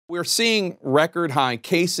We're seeing record high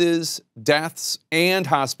cases, deaths, and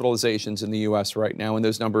hospitalizations in the U.S. right now, and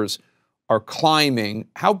those numbers are climbing.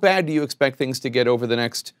 How bad do you expect things to get over the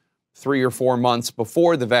next 3 or 4 months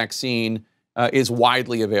before the vaccine is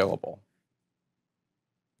widely available?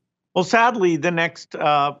 Well, sadly, the next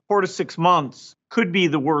 4 to 6 months could be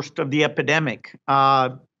the worst of the epidemic.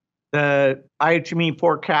 The IHME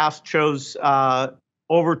forecast shows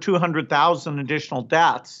over 200,000 additional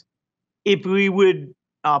deaths. If we would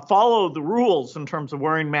follow the rules in terms of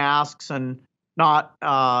wearing masks and not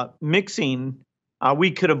mixing,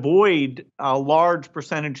 we could avoid a large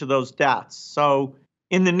percentage of those deaths. So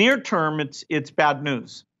in the near term, it's bad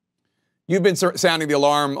news. You've been sounding the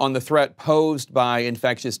alarm on the threat posed by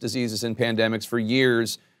infectious diseases and pandemics for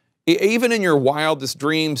years. Even in your wildest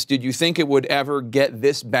dreams, did you think it would ever get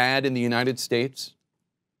this bad in the United States?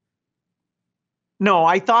 No,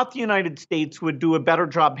 I thought the United States would do a better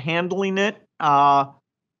job handling it.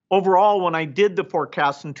 Overall, when I did the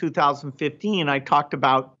forecast in 2015, I talked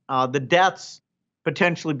about the deaths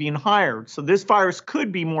potentially being higher. So this virus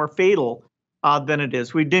could be more fatal than it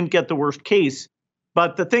is. We didn't get the worst case.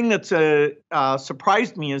 But the thing that's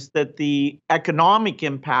surprised me is that the economic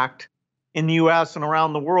impact in the U.S. and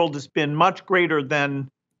around the world has been much greater than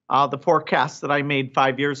the forecast that I made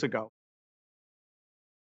 5 years ago.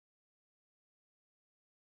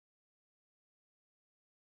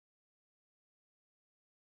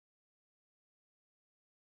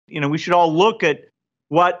 We should all look at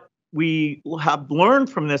what we have learned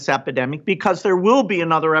from this epidemic, because there will be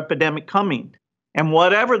another epidemic coming. And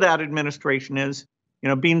whatever that administration is,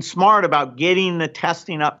 being smart about getting the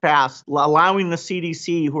testing up fast, allowing the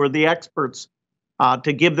CDC, who are the experts,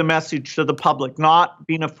 to give the message to the public, not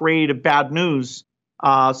being afraid of bad news,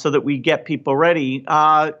 so that we get people ready.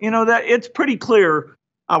 That it's pretty clear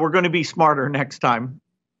we're going to be smarter next time.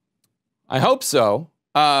 I hope so.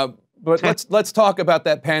 But let's talk about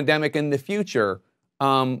that pandemic in the future.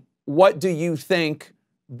 What do you think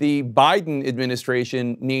the Biden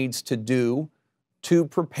administration needs to do to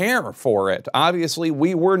prepare for it? Obviously,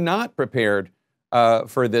 we were not prepared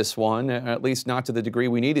for this one, at least not to the degree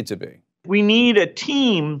we needed to be. We need a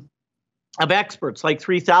team of experts, like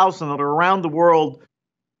 3,000 that are around the world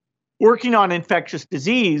working on infectious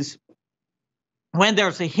disease. When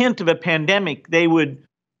there's a hint of a pandemic, they would,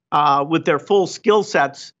 with their full skill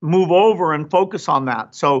sets, move over and focus on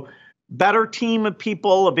that. So better team of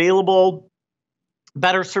people available,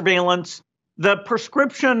 better surveillance. The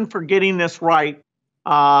prescription for getting this right,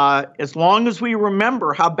 as long as we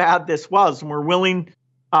remember how bad this was and we're willing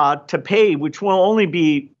to pay, which will only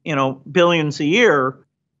be, billions a year,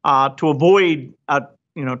 to avoid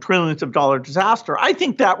trillions of dollar disaster. I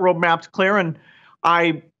think that roadmap's clear, and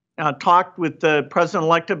I talked with the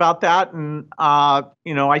president-elect about that, and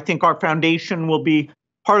I think our foundation will be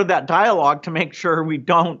part of that dialogue to make sure we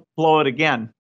don't blow it again.